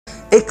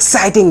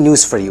Exciting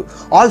news for you!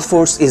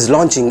 Alphores is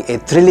launching a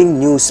thrilling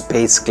new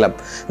space club,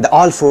 the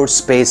Alphores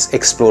Space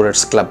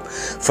Explorers Club,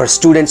 for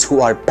students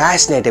who are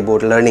passionate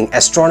about learning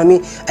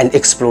astronomy and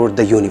explore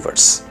the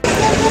universe.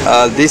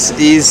 This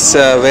is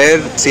where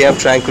we have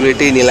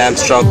Tranquility, Neil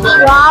Armstrong.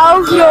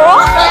 Wow,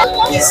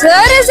 bro!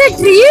 Sir, is it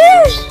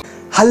real?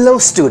 Hello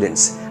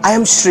students, I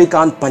am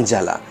Shrikant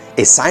Panjala,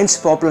 a science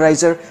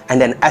popularizer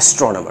and an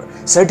astronomer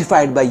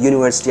certified by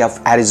University of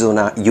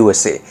Arizona,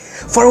 USA.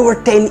 For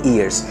over 10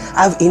 years,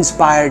 I have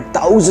inspired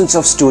thousands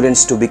of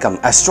students to become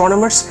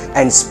astronomers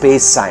and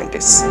space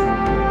scientists.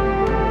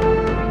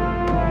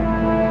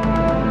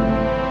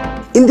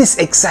 In this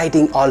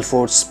exciting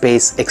Alphores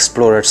Space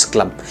Explorers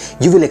Club,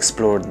 you will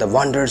explore the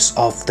wonders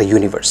of the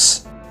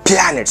universe.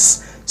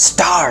 Planets,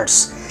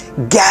 stars,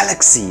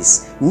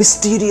 galaxies,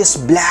 mysterious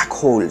black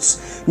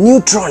holes,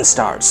 neutron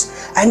stars,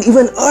 and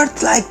even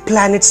Earth-like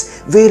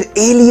planets where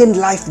alien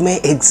life may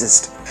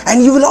exist.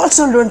 And you will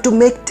also learn to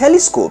make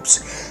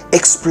telescopes,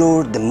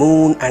 explore the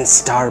moon and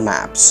star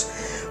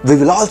maps. We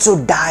will also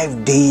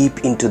dive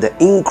deep into the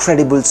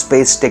incredible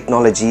space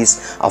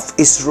technologies of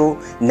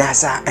ISRO,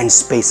 NASA, and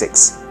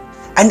SpaceX.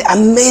 And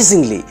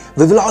amazingly,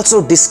 we will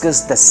also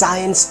discuss the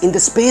science in the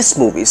space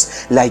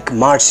movies like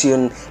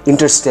Martian,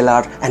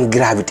 Interstellar, and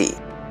Gravity.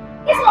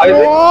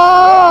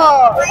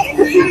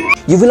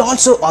 You will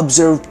also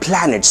observe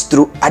planets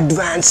through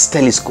advanced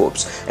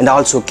telescopes and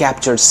also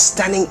capture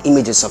stunning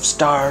images of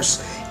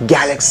stars,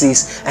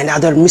 galaxies, and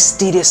other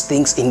mysterious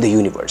things in the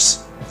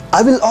universe.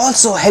 I will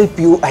also help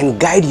you and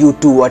guide you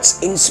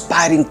towards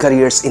inspiring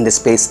careers in the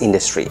space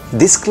industry.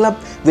 This club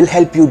will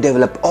help you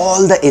develop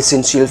all the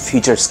essential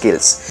future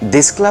skills.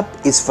 This club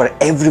is for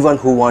everyone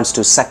who wants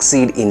to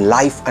succeed in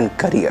life and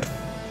career.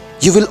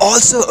 You will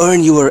also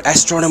earn your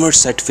astronomer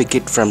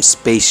certificate from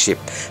Spaceship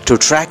to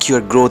track your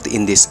growth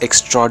in this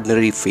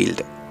extraordinary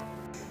field.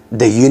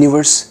 The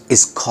universe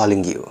is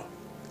calling you.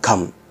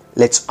 Come,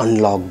 let's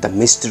unlock the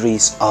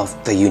mysteries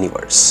of the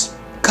universe.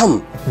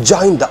 Come,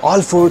 join the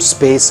Alphores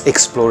Space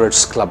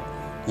Explorers Club.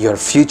 Your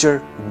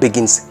future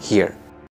begins here.